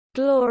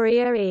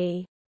Gloria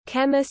E.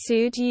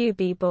 Kemasuode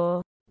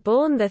Ubiebor,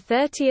 born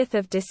 30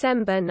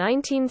 December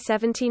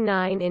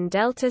 1979 in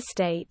Delta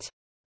State,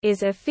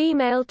 is a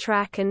female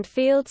track and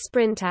field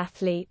sprint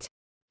athlete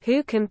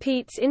who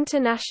competes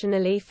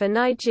internationally for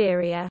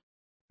Nigeria.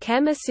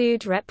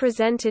 Kemasuode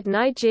represented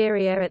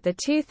Nigeria at the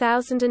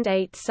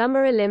 2008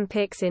 Summer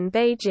Olympics in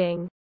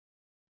Beijing,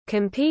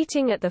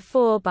 competing at the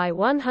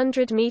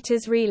 4x100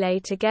 meters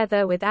relay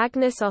together with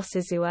Agnes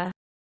Osazuwa,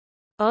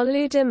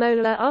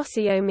 Oludamola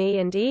Osayomi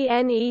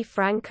and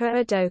Franca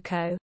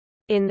Idoko.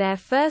 In their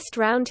first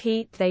round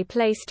heat they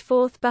placed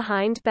fourth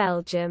behind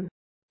Belgium,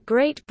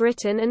 Great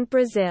Britain and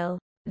Brazil.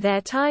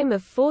 Their time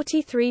of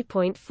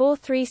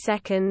 43.43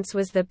 seconds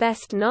was the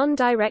best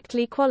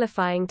non-directly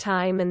qualifying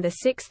time and the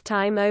sixth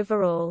time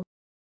overall,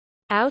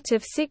 out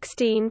of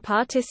 16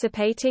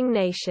 participating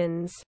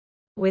nations.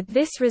 With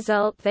this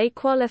result they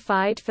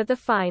qualified for the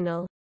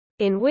final,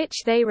 in which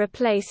they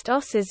replaced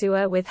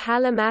Osazuwa with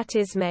Halimat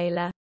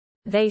Ismaila.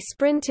 They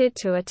sprinted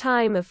to a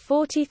time of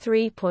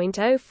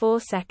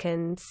 43.04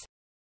 seconds.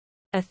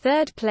 A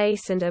third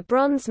place and a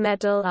bronze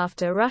medal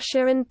after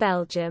Russia and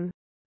Belgium.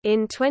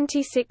 In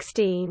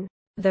 2016,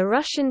 the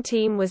Russian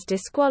team was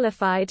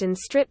disqualified and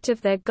stripped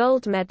of their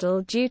gold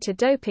medal due to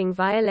doping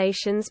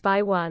violations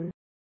by one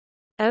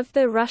of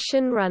the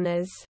Russian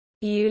runners,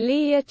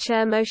 Yuliya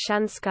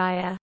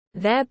Chermoshanskaya,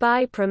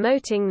 thereby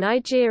promoting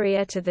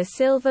Nigeria to the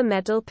silver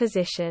medal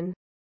position.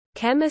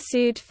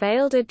 Kemasuode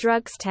failed a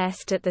drugs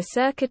test at the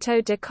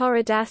Circuito de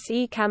Corridas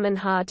e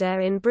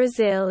Caminhada in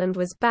Brazil and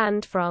was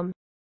banned from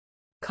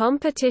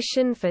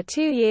competition for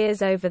 2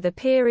 years over the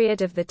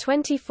period of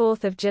 24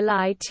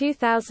 July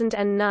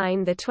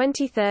 2009 to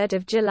 23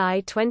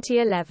 July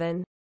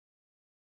 2011.